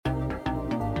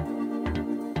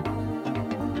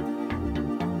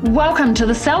Welcome to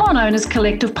the Salon Owners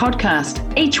Collective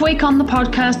podcast. Each week on the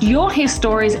podcast, you'll hear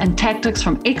stories and tactics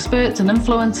from experts and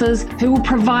influencers who will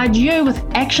provide you with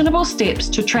actionable steps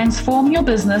to transform your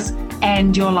business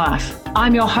and your life.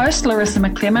 I'm your host, Larissa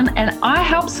McClellan, and I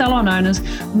help salon owners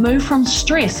move from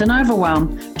stress and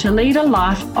overwhelm to lead a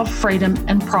life of freedom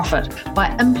and profit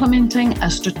by implementing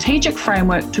a strategic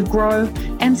framework to grow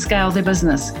and scale their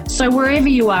business. So wherever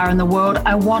you are in the world,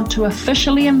 I want to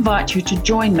officially invite you to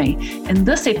join me in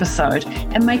this episode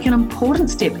and make an important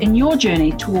step in your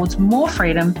journey towards more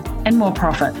freedom and more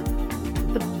profit.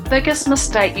 The biggest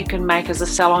mistake you can make as a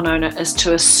salon owner is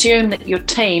to assume that your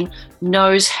team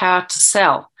knows how to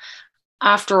sell.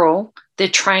 After all, they're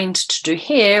trained to do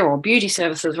hair or beauty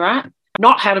services, right?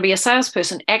 Not how to be a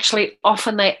salesperson. Actually,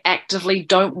 often they actively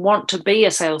don't want to be a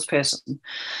salesperson.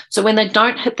 So when they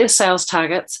don't hit their sales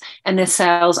targets and their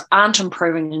sales aren't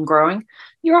improving and growing,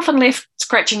 you're often left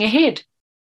scratching your head.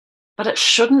 But it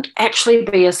shouldn't actually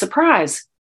be a surprise.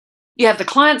 You have the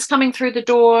clients coming through the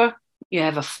door, you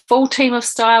have a full team of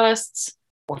stylists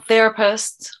or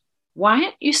therapists. Why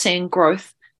aren't you seeing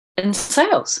growth in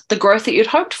sales, the growth that you'd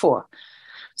hoped for?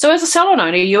 So as a salon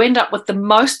owner, you end up with the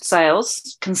most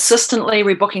sales, consistently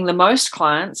rebooking the most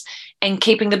clients and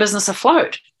keeping the business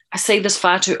afloat. I see this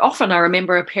far too often. I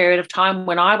remember a period of time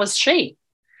when I was she.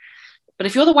 But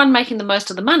if you're the one making the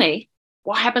most of the money,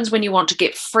 what happens when you want to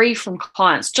get free from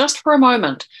clients just for a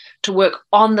moment to work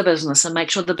on the business and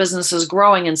make sure the business is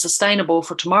growing and sustainable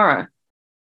for tomorrow?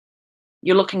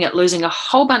 You're looking at losing a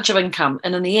whole bunch of income,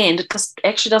 and in the end, it just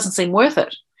actually doesn't seem worth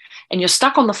it. And you're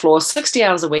stuck on the floor 60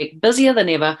 hours a week, busier than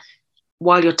ever,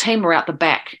 while your team are out the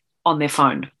back on their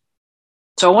phone.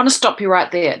 So I want to stop you right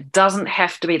there. It doesn't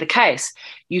have to be the case.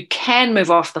 You can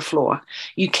move off the floor.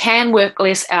 You can work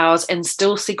less hours and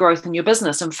still see growth in your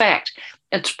business. In fact,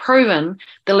 it's proven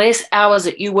the less hours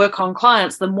that you work on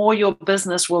clients, the more your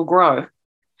business will grow.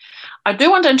 I do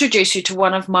want to introduce you to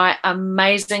one of my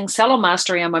amazing Salon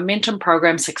Mastery and Momentum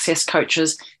Program success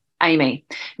coaches, Amy.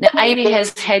 Now, Amy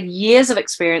has had years of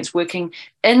experience working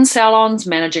in salons,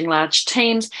 managing large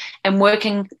teams, and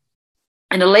working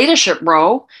in a leadership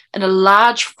role in a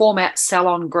large format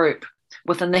salon group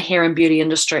within the hair and beauty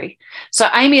industry. So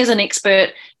Amy is an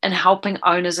expert in helping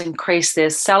owners increase their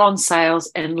salon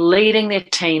sales and leading their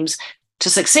teams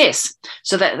to success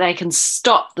so that they can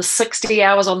stop the 60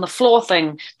 hours on the floor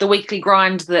thing, the weekly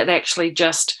grind that actually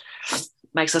just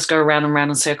makes us go round and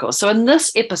round in circles. So in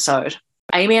this episode,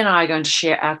 Amy and I are going to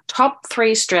share our top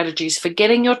 3 strategies for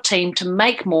getting your team to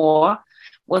make more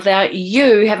without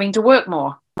you having to work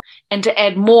more and to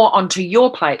add more onto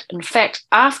your plate. In fact,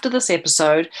 after this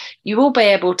episode, you will be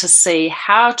able to see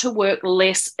how to work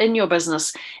less in your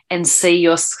business and see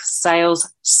your sales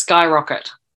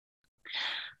skyrocket.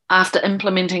 After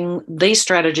implementing these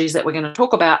strategies that we're going to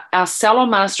talk about, our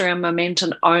Salon Mastery and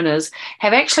Momentum owners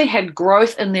have actually had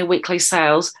growth in their weekly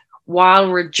sales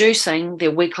while reducing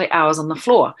their weekly hours on the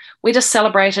floor. We just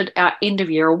celebrated our end of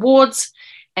year awards,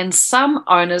 and some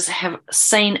owners have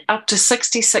seen up to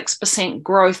 66%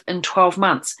 growth in 12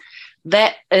 months.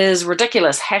 That is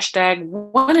ridiculous. Hashtag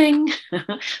winning.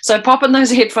 So pop in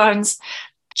those headphones,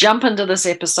 jump into this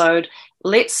episode.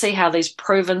 Let's see how these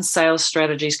proven sales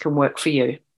strategies can work for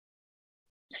you.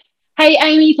 Hey,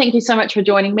 Amy, thank you so much for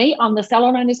joining me on the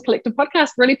Salon Owners Collective podcast.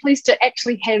 Really pleased to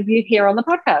actually have you here on the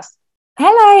podcast.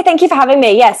 Hello, thank you for having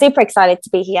me. Yeah, super excited to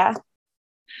be here.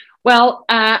 Well,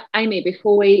 Amy,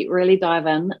 before we really dive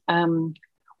in,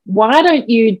 why don't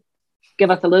you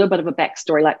give us a little bit of a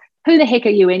backstory? Like, who the heck are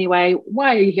you anyway?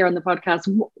 Why are you here on the podcast?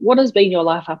 What has been your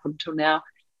life up until now?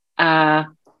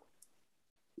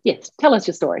 Yes, tell us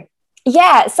your story.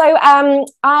 Yeah, so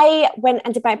I went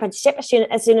and did my apprenticeship as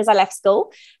soon as I left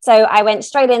school. So I went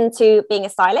straight into being a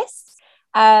stylist.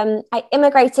 I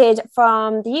immigrated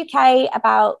from the UK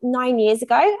about 9 years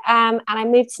ago, and I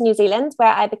moved to New Zealand,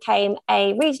 where I became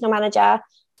a regional manager.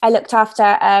 I looked after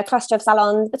a cluster of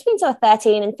salons between sort of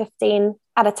 13 and 15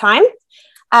 at a time.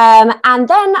 And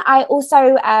then I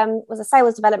also was a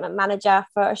sales development manager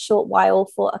for a short while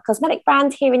for a cosmetic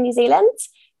brand here in New Zealand.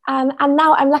 And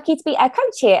now I'm lucky to be a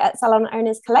coach here at Salon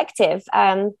Owners Collective.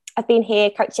 I've been here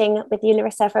coaching with you,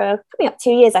 Larissa, for coming up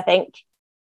 2 years, I think.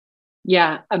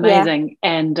 Yeah, amazing. Yeah.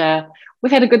 And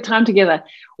we've had a good time together.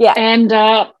 Yeah. And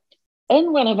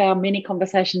in one of our many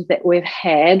conversations that we've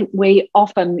had, we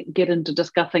often get into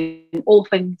discussing all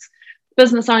things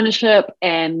business ownership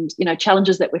and,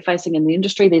 challenges that we're facing in the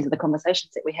industry. These are the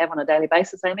conversations that we have on a daily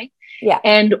basis, Amy. Yeah.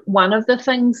 And one of the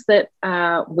things that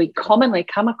we commonly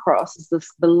come across is this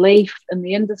belief in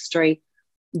the industry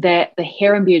that the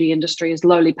hair and beauty industry is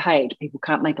lowly paid. People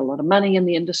can't make a lot of money in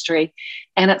the industry,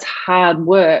 and it's hard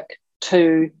work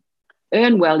to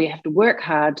earn well, you have to work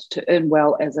hard to earn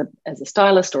well as a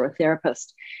stylist or a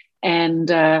therapist.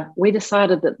 And we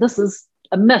decided that this is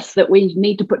a myth that we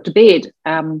need to put to bed.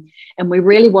 And we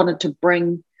really wanted to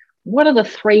bring, what are the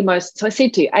three most, so I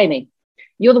said to you, Amy,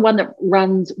 you're the one that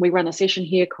we run a session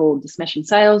here called the Smashing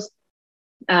Sales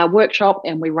workshop,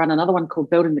 and we run another one called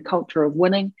Building the Culture of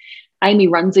Winning. Amy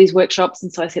runs these workshops.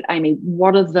 And so I said, Amy,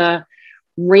 what are the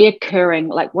reoccurring,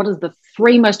 like what are the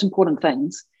three most important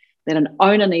things that an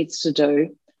owner needs to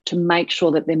do to make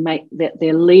sure that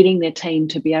they're leading their team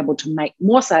to be able to make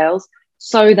more sales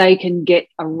so they can get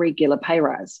a regular pay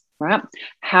rise, right?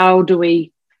 How do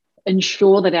we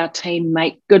ensure that our team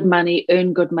make good money,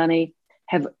 earn good money,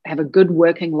 have a good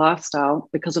working lifestyle?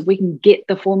 Because if we can get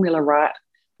the formula right,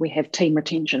 we have team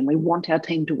retention. We want our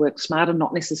team to work smarter,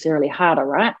 not necessarily harder,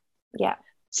 right? Yeah.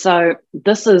 So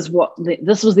this was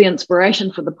the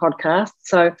inspiration for the podcast.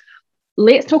 So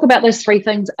let's talk about those three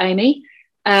things, Amy.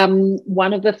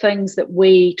 One of the things that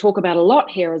we talk about a lot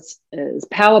here is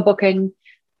power booking.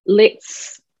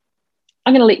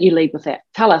 I'm going to let you lead with that.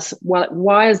 Tell us,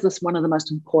 why is this one of the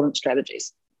most important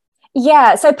strategies?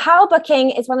 Yeah, so power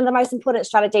booking is one of the most important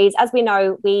strategies. As we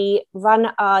know, we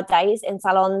run our days in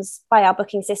salons by our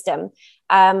booking system.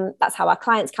 That's how our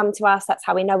clients come to us. That's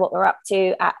how we know what we're up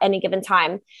to at any given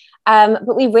time.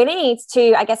 But we really need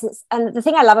to, I guess, and the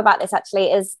thing I love about this actually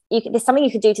is there's something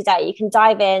you could do today. You can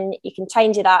dive in, you can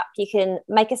change it up, you can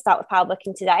make a start with power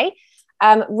booking today.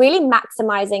 Really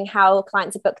maximizing how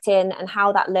clients are booked in and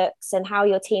how that looks and how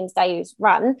your team's days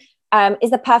run is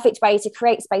the perfect way to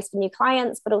create space for new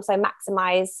clients, but also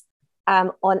maximize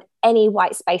on any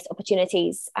white space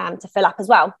opportunities to fill up as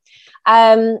well.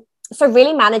 So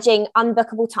really managing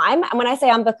unbookable time. And when I say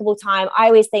unbookable time, I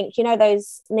always think,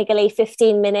 those niggly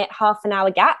 15-minute, half an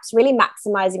hour gaps, really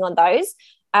maximizing on those,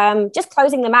 just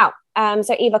closing them out.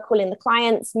 So either calling the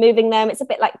clients, moving them. It's a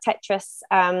bit like Tetris,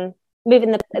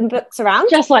 moving the books around.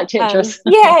 Just like Tetris.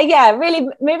 Really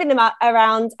moving them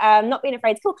around, not being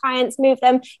afraid to call clients, move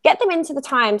them, get them into the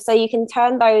time so you can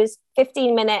turn those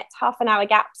 15-minute, half an hour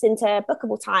gaps into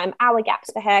bookable time, hour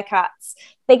gaps for haircuts,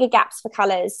 bigger gaps for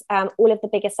colours, all of the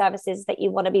bigger services that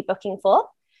you want to be booking for.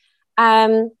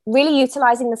 Really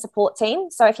utilising the support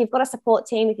team. So if you've got a support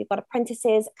team, if you've got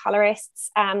apprentices, colourists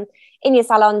in your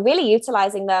salon, really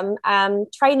utilising them,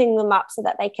 training them up so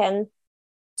that they can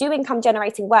do income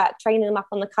generating work, training them up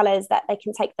on the colours that they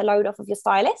can take the load off of your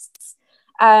stylists,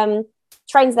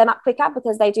 trains them up quicker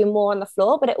because they do more on the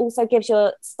floor, but it also gives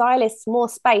your stylists more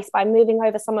space by moving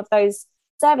over some of those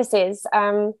services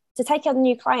to take on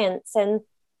new clients and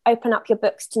open up your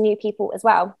books to new people as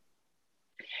well.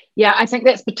 Yeah, I think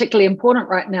that's particularly important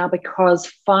right now because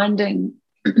finding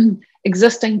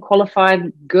existing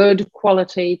qualified, good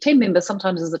quality team members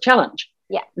sometimes is a challenge.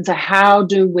 Yeah. And so how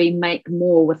do we make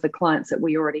more with the clients that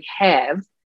we already have?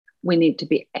 We need to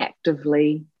be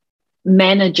actively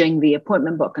managing the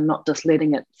appointment book and not just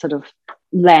letting it sort of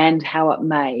land how it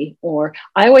may. Or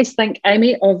I always think,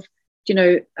 Amy, of,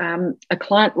 a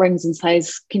client rings and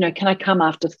says, can I come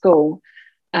after school?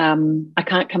 I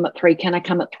can't come at 3. Can I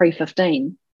come at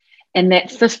 3:15? And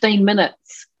that 15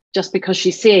 minutes, just because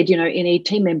she said, any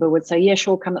team member would say, yeah,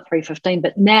 sure, come at 3:15.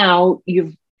 But now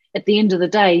at the end of the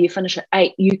day, you finish at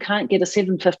 8, you can't get a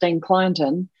 7:15 client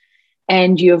in,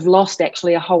 and you've lost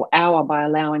actually a whole hour by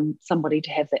allowing somebody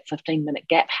to have that 15-minute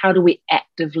gap. How do we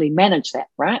actively manage that,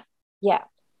 right? Yeah.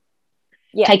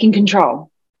 Taking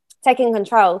control.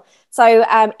 So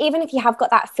even if you have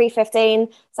got that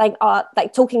 3:15, saying,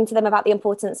 like talking to them about the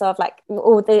importance of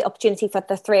or the opportunity for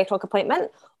the 3 o'clock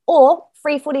appointment, or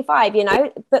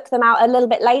 3:45, book them out a little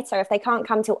bit later if they can't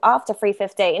come till after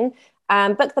 3:15.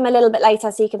 Book them a little bit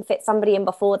later so you can fit somebody in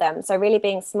before them. So really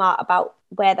being smart about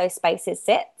where those spaces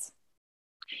sit.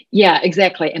 Yeah,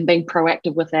 exactly. And being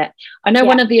proactive with that. I know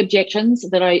one of the objections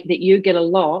that you get a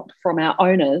lot from our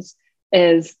owners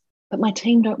is, but my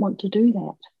team don't want to do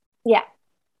that. Yeah.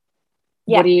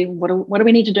 What do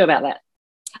we need to do about that?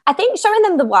 I think showing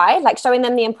them the why, showing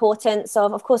them the importance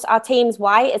of course, our team's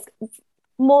why is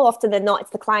more often than not, it's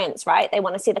the clients, right? They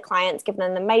want to see the clients, give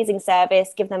them an amazing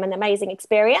service, give them an amazing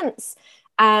experience.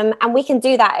 And we can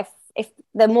do that if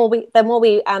the more we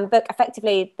book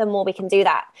effectively, the more we can do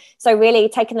that. So really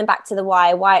taking them back to the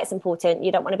why it's important.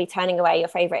 You don't want to be turning away your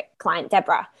favorite client,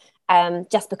 Deborah,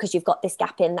 just because you've got this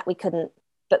gap in that we couldn't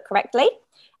book correctly.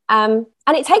 And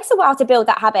it takes a while to build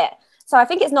that habit. So I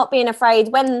think it's not being afraid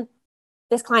when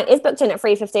this client is booked in at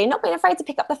 3:15, not being afraid to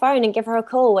pick up the phone and give her a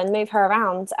call and move her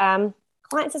around.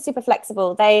 Clients are super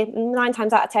flexible. They 9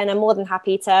 times out of 10 are more than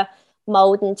happy to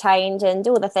mold and change and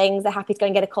do all the things. They're happy to go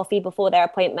and get a coffee before their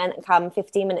appointment and come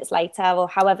 15 minutes later or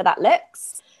however that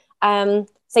looks.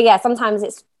 So yeah, sometimes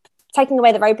it's taking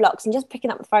away the roadblocks and just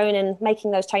picking up the phone and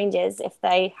making those changes if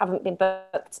they haven't been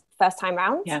booked first time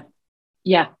round.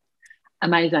 Yeah.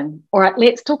 Amazing. All right,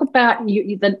 let's talk about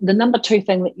the number 2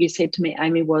 thing that you said to me,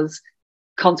 Amy, was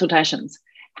consultations.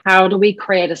 How do we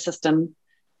create a system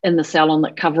in the salon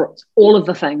that covers all of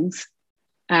the things?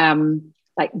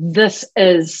 Like this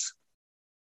is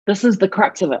the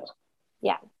crux of it.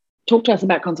 Yeah. Talk to us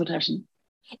about consultation.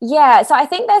 Yeah, so I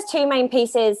think there's 2 main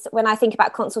pieces when I think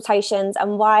about consultations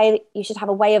and why you should have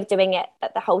a way of doing it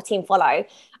that the whole team follow.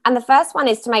 And the first one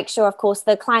is to make sure, of course,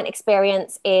 the client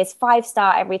experience is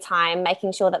 5-star every time,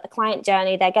 making sure that the client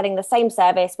journey, they're getting the same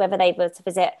service, whether they were to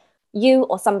visit you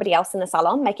or somebody else in the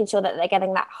salon, making sure that they're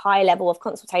getting that high level of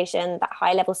consultation, that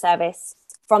high level service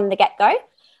from the get-go.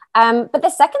 But the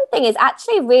second thing is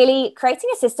actually really creating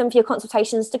a system for your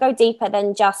consultations to go deeper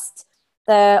than just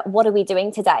what are we doing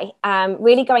today?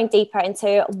 Really going deeper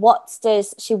into what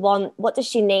does she want? What does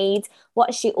she need? What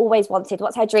has she always wanted?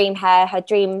 What's her dream hair, her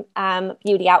dream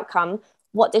beauty outcome?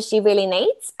 What does she really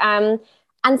need? And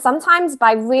sometimes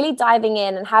by really diving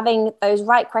in and having those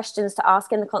right questions to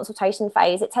ask in the consultation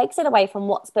phase, it takes it away from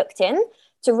what's booked in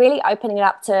to really opening it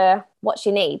up to what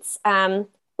she needs,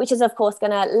 which is, of course,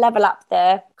 going to level up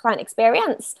the client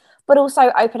experience, but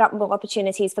also open up more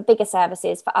opportunities for bigger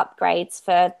services, for upgrades,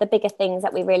 for the bigger things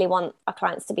that we really want our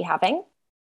clients to be having.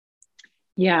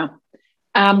 Yeah.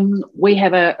 We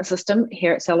have a system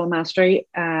here at Salon Mastery,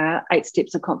 8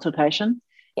 steps of consultation.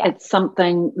 Yeah. It's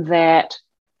something that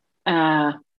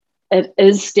it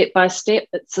is step by step.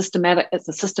 It's systematic. It's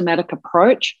a systematic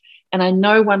approach. And I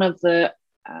know one of the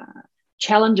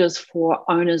challenges for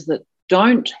owners that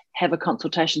don't have a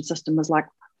consultation system is like,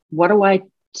 what do I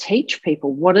teach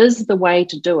people? What is the way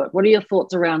to do it? What are your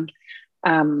thoughts around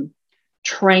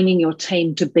training your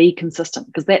team to be consistent?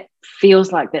 Because that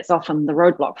feels like that's often the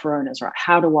roadblock for owners, right?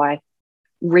 How do I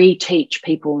reteach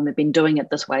people when they've been doing it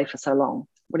this way for so long?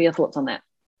 What are your thoughts on that?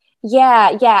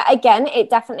 Yeah. Again, it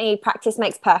definitely, practice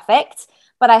makes perfect.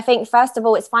 But I think, first of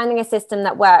all, it's finding a system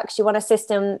that works. You want a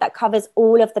system that covers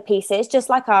all of the pieces, just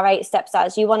like our 8 steps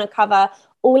does. You want to cover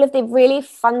all of the really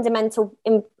fundamental,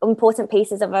 important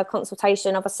pieces of a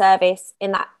consultation, of a service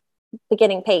in that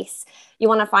beginning piece. You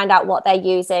want to find out what they're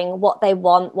using, what they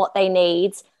want, what they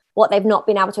need, what they've not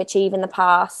been able to achieve in the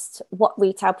past, what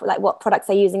products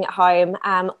they're using at home,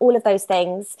 all of those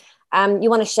things. You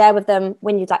want to share with them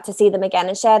when you'd like to see them again,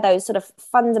 and share those sort of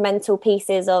fundamental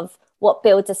pieces of what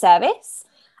builds a service.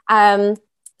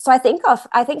 So I think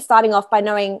starting off by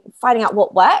finding out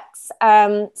what works.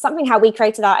 Something how we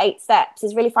created our 8 steps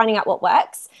is really finding out what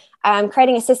works.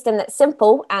 Creating a system that's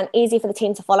simple and easy for the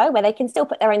team to follow, where they can still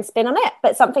put their own spin on it,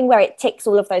 but something where it ticks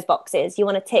all of those boxes. You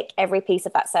want to tick every piece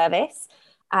of that service,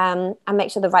 and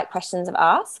make sure the right questions are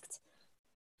asked.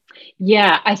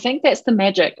 Yeah, I think that's the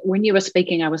magic. When you were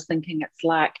speaking, I was thinking it's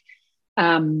like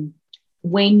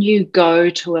when you go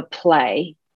to a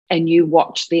play and you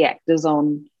watch the actors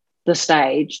on the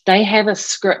stage, they have a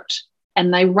script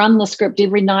and they run the script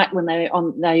every night when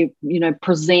they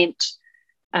present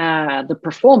the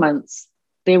performance.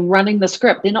 They're running the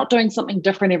script. They're not doing something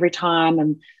different every time,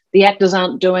 and the actors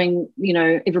aren't doing,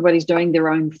 everybody's doing their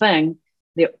own thing.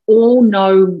 They all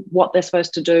know what they're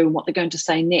supposed to do and what they're going to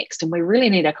say next. And we really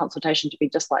need our consultation to be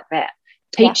just like that.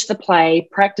 Teach the play,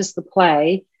 practice the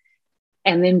play,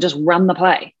 and then just run the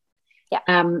play.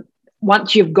 Yeah.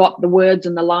 Once you've got the words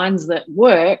and the lines that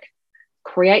work,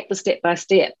 create the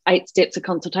step-by-step. 8 steps of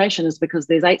consultation is because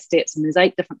there's 8 steps and there's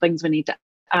 8 different things we need to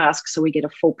ask, so we get a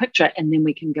full picture, and then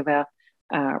we can give our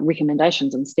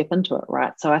recommendations and step into it,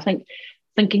 right? So I think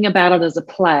thinking about it as a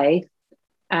play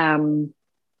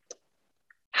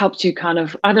helps you kind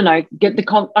of, I don't know, get the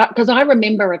because I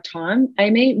remember a time,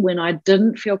 Amy, when I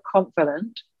didn't feel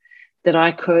confident that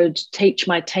I could teach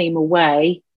my team a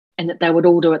way and that they would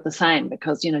all do it the same,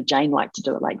 because Jane liked to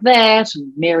do it like that,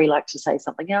 and Mary liked to say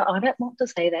something else. I don't want to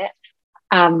say that.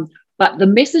 But the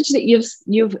message that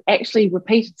you've actually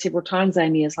repeated several times,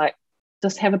 Amy, is like,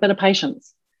 just have a bit of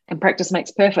patience, and practice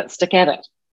makes perfect. Stick at it.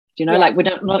 Like we're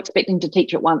not expecting to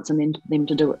teach it once and then them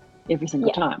to do it every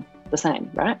single time the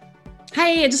same, right?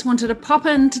 Hey, I just wanted to pop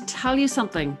in to tell you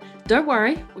something. Don't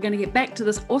worry, we're going to get back to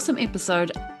this awesome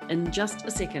episode in just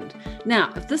a second.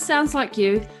 Now, if this sounds like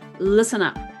you, listen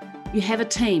up. You have a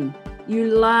team. You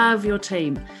love your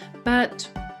team, but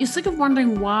you're sick of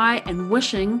wondering why and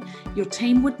wishing your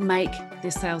team would make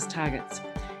their sales targets.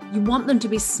 You want them to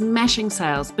be smashing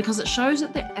sales because it shows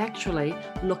that they're actually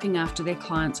looking after their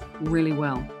clients really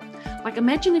well. Like,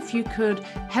 imagine if you could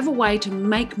have a way to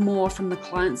make more from the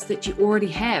clients that you already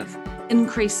have,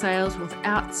 increase sales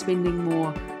without spending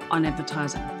more on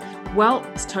advertising. Well,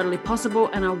 it's totally possible,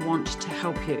 and I want to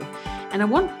help you. And I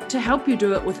want to help you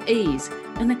do it with ease,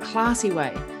 in a classy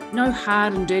way. No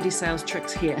hard and dirty sales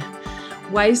tricks here.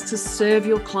 Ways to serve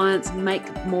your clients,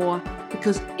 make more,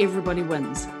 because everybody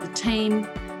wins. The team,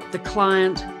 the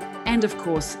client, and of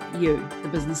course, you, the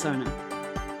business owner.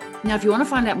 Now, if you want to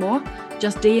find out more,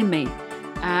 just DM me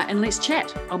and let's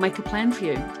chat. I'll make a plan for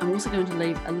you. I'm also going to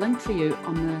leave a link for you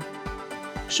on the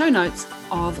show notes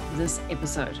of this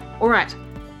episode. All right,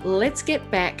 let's get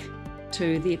back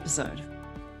to the episode.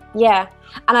 Yeah.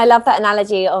 And I love that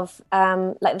analogy of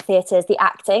like the theatres, the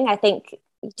acting. I think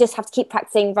you just have to keep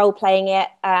practicing, role playing it,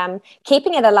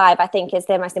 keeping it alive, I think, is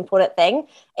the most important thing.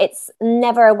 It's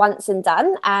never a once and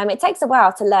done. It takes a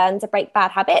while to learn to break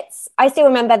bad habits. I still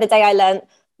remember the day I learned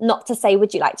not to say,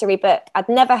 would you like to rebook? I'd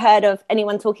never heard of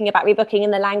anyone talking about rebooking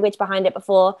and the language behind it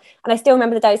before. And I still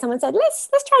remember the day someone said, let's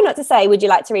try not to say, would you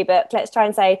like to rebook? Let's try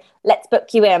and say, let's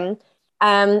book you in.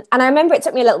 And I remember it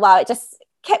took me a little while. It just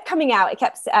kept coming out.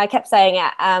 I kept saying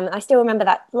it. I still remember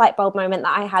that light bulb moment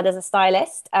that I had as a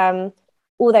stylist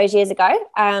all those years ago.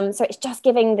 So it's just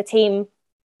giving the team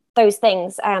those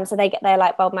things so they get their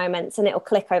light bulb moments and it'll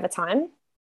click over time.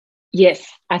 Yes,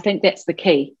 I think that's the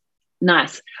key.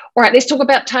 Nice. All right, let's talk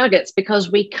about targets,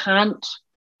 because we can't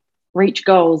reach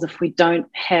goals if we don't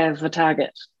have a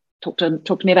target. Talk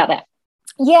to me about that.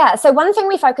 Yeah, so one thing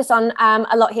we focus on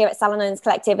a lot here at Salon Owners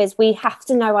Collective is we have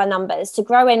to know our numbers. To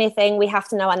grow anything, we have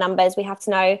to know our numbers. We have to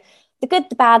know the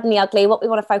good, the bad, and the ugly, what we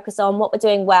want to focus on, what we're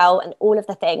doing well, and all of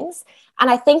the things.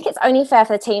 And I think it's only fair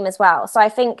for the team as well. So I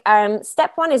think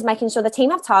step one is making sure the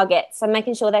team have targets and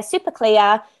making sure they're super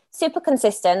clear, super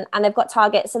consistent, and they've got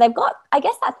targets. So they've got, I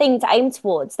guess, that thing to aim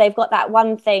towards. They've got that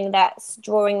one thing that's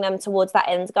drawing them towards that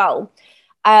end goal.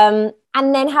 And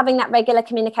then having that regular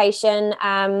communication,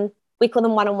 we call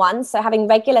them one-on-ones. So having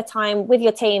regular time with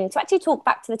your team to actually talk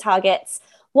back to the targets.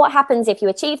 What happens if you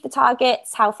achieve the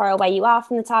targets, how far away you are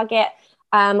from the target,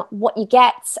 what you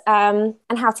get, and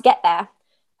how to get there.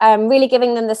 Really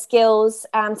giving them the skills,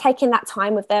 taking that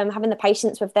time with them, having the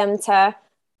patience with them to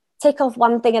tick off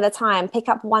one thing at a time, pick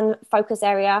up one focus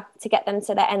area to get them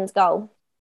to their end goal.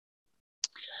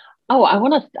 Oh, I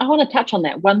want to touch on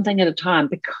that one thing at a time,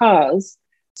 because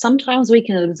sometimes we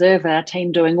can observe our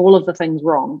team doing all of the things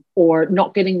wrong or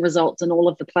not getting results in all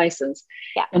of the places.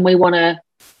 Yeah. And we want to,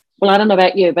 well, I don't know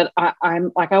about you, but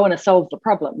I'm like, I want to solve the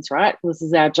problems, right? This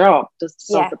is our job, just to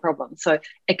solve the problem. So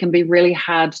it can be really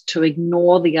hard to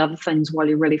ignore the other things while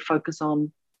you really focus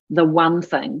on the one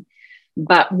thing.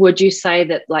 But would you say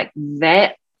that like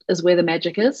that is where the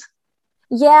magic is?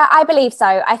 Yeah, I believe so.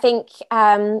 I think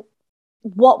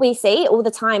what we see all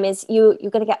the time is you're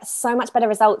going to get so much better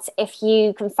results if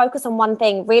you can focus on one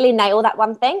thing, really nail that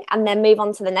one thing, and then move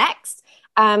on to the next.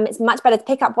 It's much better to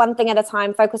pick up one thing at a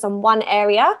time, focus on one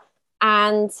area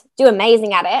and do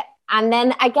amazing at it. And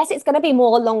then I guess it's going to be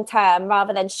more long-term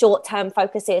rather than short-term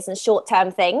focuses and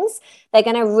short-term things. They're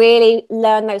going to really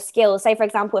learn those skills. Say, for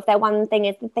example, if their one thing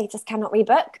is they just cannot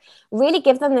rebook, really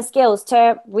give them the skills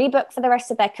to rebook for the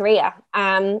rest of their career.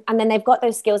 And then they've got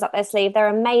those skills up their sleeve. They're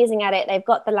amazing at it. They've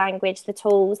got the language, the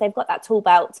tools. They've got that tool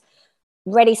belt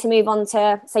ready to move on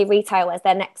to, say, retail as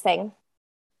their next thing.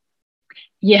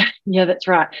 Yeah, that's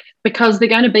right. Because they're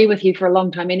going to be with you for a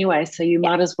long time anyway, so you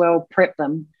might as well prep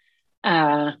them.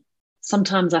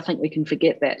 Sometimes I think we can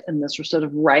forget that in this sort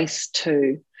of race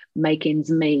to make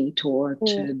ends meet or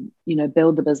to,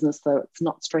 build the business so it's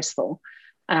not stressful.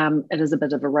 It is a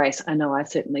bit of a race. I know I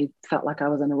certainly felt like I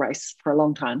was in a race for a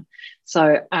long time.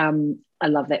 So I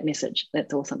love that message.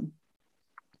 That's awesome.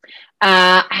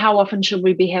 How often should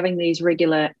we be having these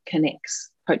regular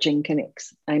coaching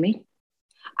connects, Amy?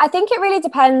 I think it really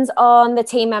depends on the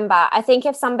team member. I think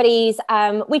if somebody's,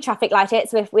 we traffic light it.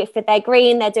 So if they're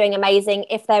green, they're doing amazing.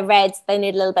 If they're red, they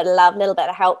need a little bit of love, a little bit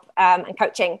of help and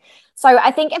coaching. So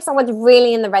I think if someone's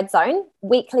really in the red zone,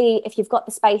 weekly, if you've got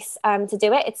the space to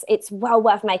do it, it's well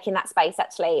worth making that space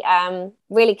actually.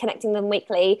 Really connecting them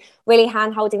weekly, really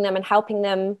hand-holding them and helping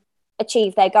them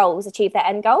achieve their goals, achieve their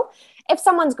end goal. If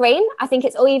someone's green, I think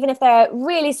it's, or even if they're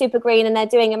really super green and they're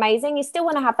doing amazing, you still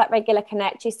want to have that regular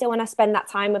connect. You still want to spend that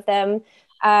time with them,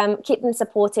 keep them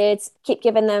supported, keep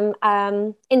giving them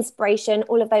inspiration,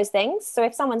 all of those things. So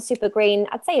if someone's super green,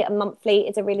 I'd say a monthly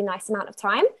is a really nice amount of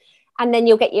time. And then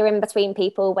you'll get your in-between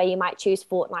people where you might choose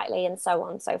fortnightly and so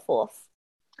on and so forth.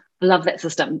 I love that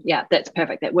system. Yeah, that's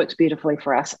perfect. That works beautifully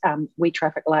for us. We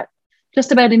traffic light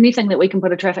just about anything that we can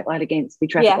put a traffic light against. We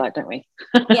traffic light, don't we?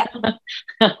 Yeah.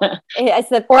 It's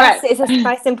the best. It's a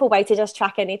nice simple way to just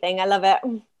track anything. I love it.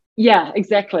 Yeah,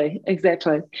 exactly.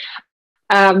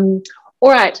 All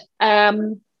right.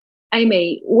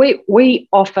 Amy, we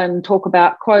often talk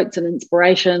about quotes and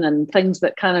inspiration and things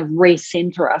that kind of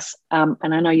recenter us. And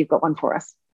I know you've got one for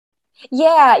us.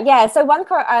 Yeah. So one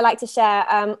quote I like to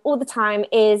share all the time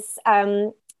is,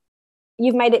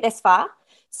 "You've made it this far."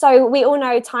 So we all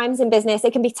know times in business,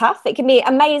 it can be tough. It can be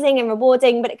amazing and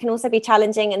rewarding, but it can also be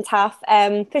challenging and tough,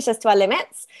 push us to our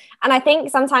limits. And I think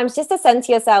sometimes just to send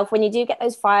to yourself when you do get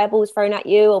those fireballs thrown at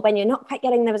you, or when you're not quite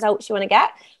getting the results you want to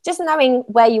get, just knowing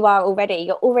where you are already.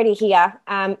 You're already here.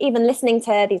 Even listening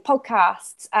to these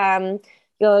podcasts,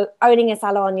 you're owning a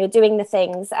salon, you're doing the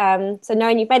things. So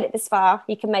knowing you've made it this far,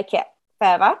 you can make it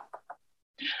further.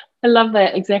 I love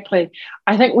that. Exactly.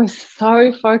 I think we're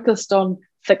so focused on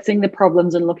fixing the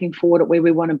problems and looking forward at where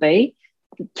we want to be.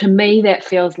 To me, that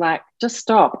feels like just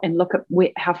stop and look at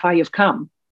how far you've come.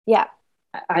 Yeah.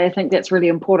 I think that's really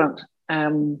important.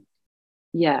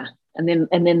 Yeah. And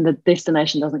then the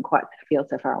destination doesn't quite feel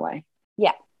so far away.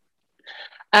 Yeah.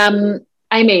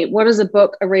 Amy, what is a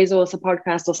book, a resource, a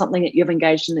podcast, or something that you've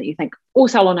engaged in that you think all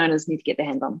salon owners need to get their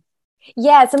hands on?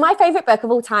 Yeah, so my favorite book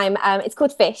of all time, it's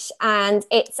called Fish, and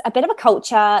it's a bit of a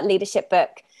culture leadership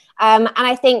book. And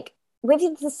I think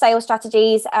with the sales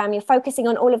strategies, you're focusing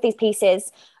on all of these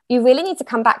pieces. You really need to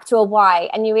come back to a why,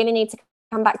 and you really need to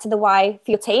come back to the why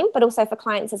for your team, but also for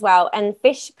clients as well. And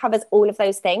Fish covers all of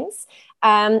those things.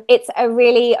 It's a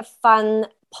really fun,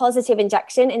 positive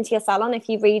injection into your salon if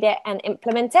you read it and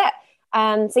implement it.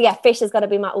 So yeah, Fish has got to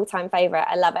be my all-time favorite.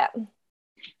 I love it.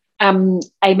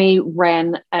 Amy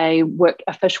ran a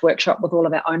Fish workshop with all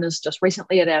of our owners just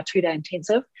recently at our 2-day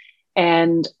intensive,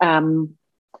 and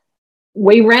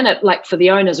we ran it like for the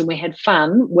owners, and we had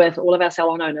fun with all of our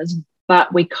salon owners,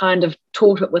 but we kind of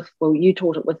you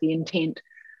taught it with the intent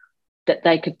that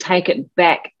they could take it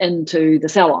back into the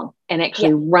salon and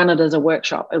actually run it as a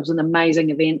workshop. It was an amazing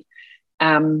event.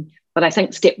 But I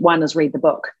think step one is read the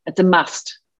book. It's a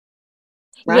must.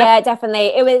 Right? Yeah, definitely.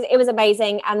 It was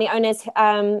amazing. And the owners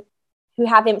who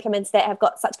have implemented it have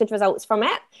got such good results from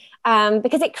it,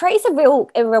 because it creates a real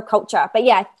culture. But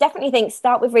yeah, definitely think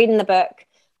start with reading the book.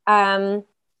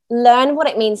 Learn what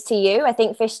it means to you. I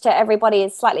think Fish to everybody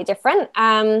is slightly different,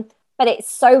 but it's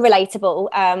so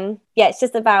relatable. It's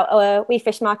just about We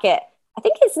Fish Market. I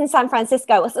think it's in San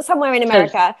Francisco or somewhere in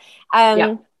America.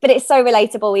 But it's so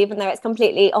relatable, even though it's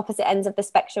completely opposite ends of the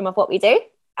spectrum of what we do.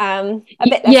 A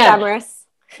bit less glamorous.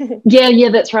 yeah,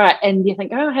 that's right. And you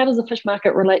think, oh, how does a fish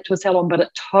market relate to a salon? But it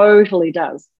totally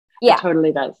does. Yeah, it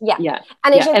totally does. Yeah.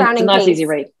 And it's your grounding piece. It's a nice, piece. easy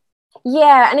read.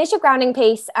 Yeah, and it's your grounding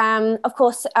piece. Of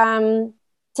course,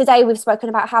 today we've spoken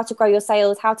about how to grow your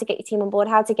sales, how to get your team on board,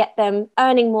 how to get them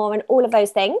earning more, and all of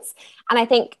those things. And I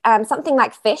think something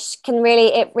like Fish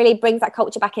really brings that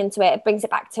culture back into it. It brings it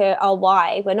back to our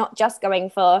why. We're not just going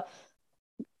for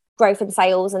growth in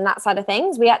sales and that side of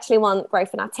things. We actually want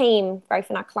growth in our team,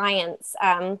 growth in our clients,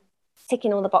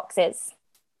 ticking all the boxes.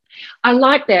 I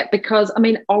like that because, I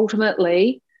mean,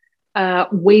 ultimately,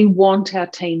 we want our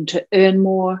team to earn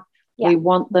more. Yeah. We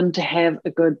want them to have a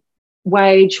good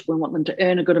wage. We want them to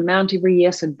earn a good amount every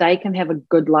year so they can have a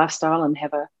good lifestyle and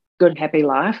have a good, happy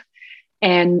life.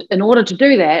 And in order to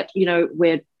do that,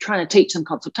 we're trying to teach them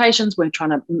consultations. We're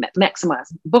trying to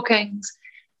maximize bookings.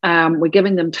 We're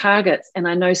giving them targets. And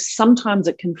I know sometimes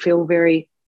it can feel very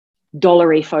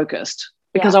dollary focused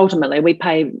because ultimately we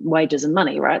pay wages and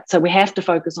money, right? So we have to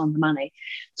focus on the money.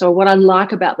 So what I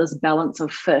like about this balance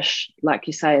of Fish, like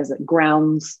you say, is it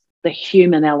grounds the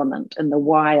human element and the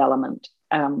why element.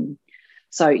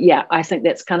 So yeah, I think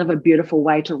that's kind of a beautiful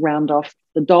way to round off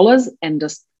the dollars and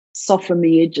just soften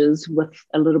the edges with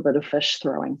a little bit of fish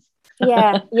throwing.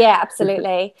 Yeah,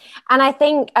 absolutely. And I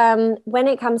think when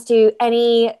it comes to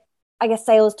any,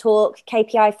 sales talk,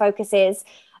 KPI focuses,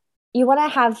 you want to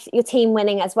have your team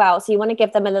winning as well. So you want to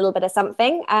give them a little bit of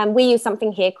something. We use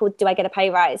something here called Do I Get a Pay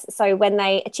Rise? So when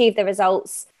they achieve the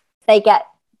results, they get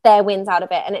their wins out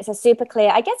of it. And it's a super clear,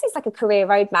 I guess it's like a career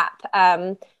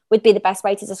roadmap, would be the best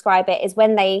way to describe it, is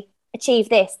when they achieve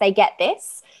this, they get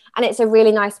this. And it's a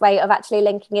really nice way of actually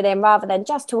linking it in rather than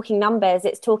just talking numbers.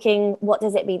 It's talking, what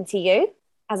does it mean to you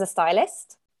as a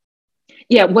stylist?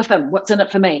 Yeah, with them, what's in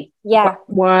it for me? Yeah.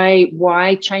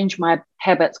 Why change my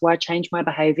habits? Why change my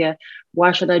behavior?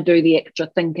 Why should I do the extra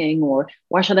thinking? Or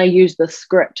why should I use the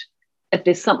script? If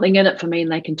there's something in it for me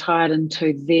and they can tie it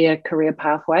into their career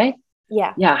pathway.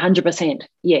 Yeah, 100%.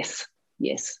 Yes,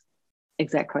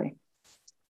 exactly.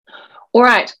 All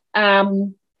right.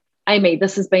 Amy,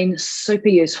 this has been super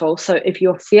useful. So if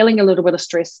you're feeling a little bit of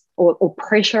stress or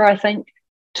pressure, I think,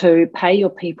 to pay your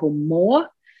people more,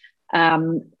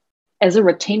 as a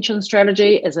retention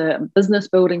strategy, as a business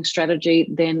building strategy,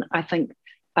 then I think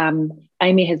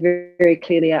Amy has very, very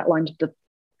clearly outlined the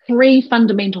 3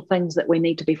 fundamental things that we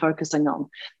need to be focusing on.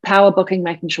 Power booking,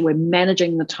 making sure we're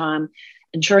managing the time,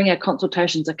 ensuring our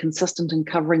consultations are consistent and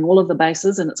covering all of the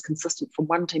bases, and it's consistent from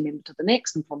one team member to the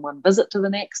next and from one visit to the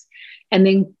next. And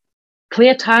then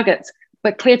clear targets,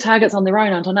 but clear targets on their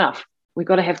own aren't enough. We've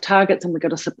got to have targets, and we've got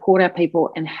to support our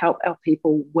people and help our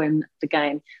people win the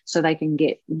game so they can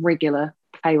get regular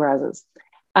pay rises.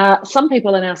 Some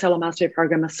people in our Salon Mastery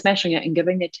program are smashing it and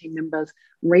giving their team members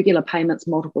regular payments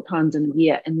multiple times in a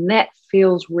year. And that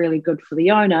feels really good for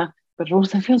the owner, but it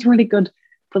also feels really good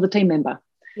for the team member.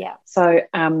 Yeah. So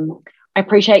I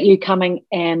appreciate you coming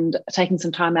and taking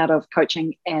some time out of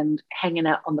coaching and hanging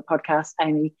out on the podcast,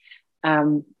 Amy.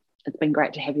 It's been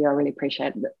great to have you. I really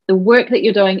appreciate it. The work that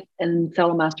you're doing in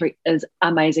Salon Mastery is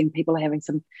amazing. People are having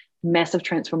some massive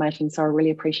transformations. So I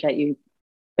really appreciate you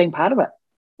being part of it.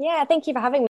 Yeah, thank you for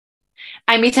having me.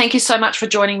 Amy, thank you so much for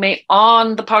joining me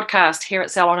on the podcast here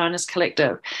at Salon Owners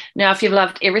Collective. Now, if you've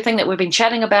loved everything that we've been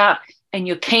chatting about and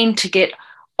you're keen to get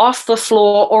off the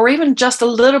floor or even just a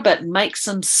little bit, make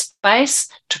some space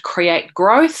to create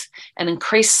growth and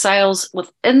increase sales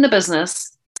within the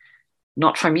business,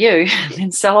 not from you,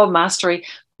 then Salon Mastery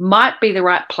might be the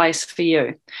right place for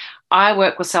you. I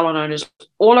work with salon owners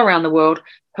all around the world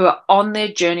who are on their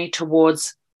journey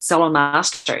towards Salon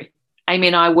Mastery. Amy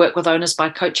and I work with owners by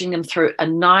coaching them through a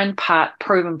 9-part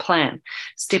proven plan,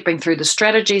 stepping through the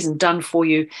strategies and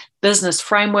done-for-you business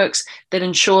frameworks that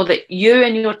ensure that you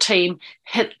and your team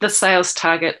hit the sales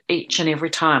target each and every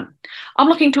time. I'm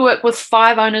looking to work with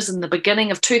 5 owners in the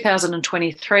beginning of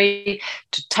 2023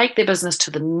 to take their business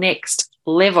to the next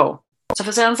level. So if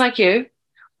it sounds like you,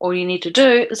 all you need to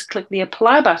do is click the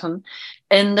apply button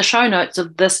in the show notes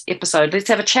of this episode. Let's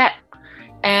have a chat.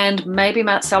 And maybe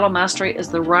Salon Mastery is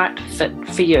the right fit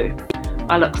for you.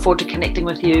 I look forward to connecting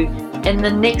with you in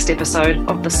the next episode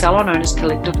of the Salon Owners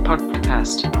Collective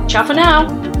podcast. Ciao for now.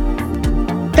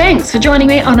 Thanks for joining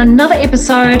me on another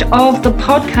episode of the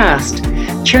podcast.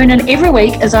 Tune in every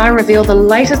week as I reveal the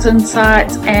latest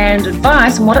insights and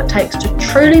advice on what it takes to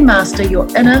truly master your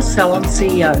inner salon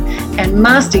CEO and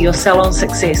master your salon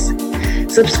success.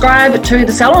 Subscribe to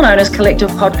the Salon Owners Collective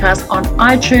podcast on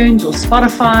iTunes or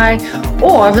Spotify,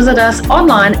 or visit us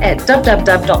online at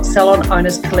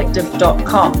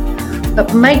www.salonownerscollective.com.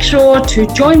 But make sure to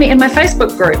join me in my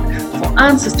Facebook group for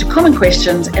answers to common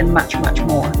questions and much, much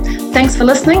more. Thanks for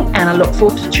listening, and I look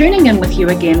forward to tuning in with you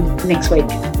again next week.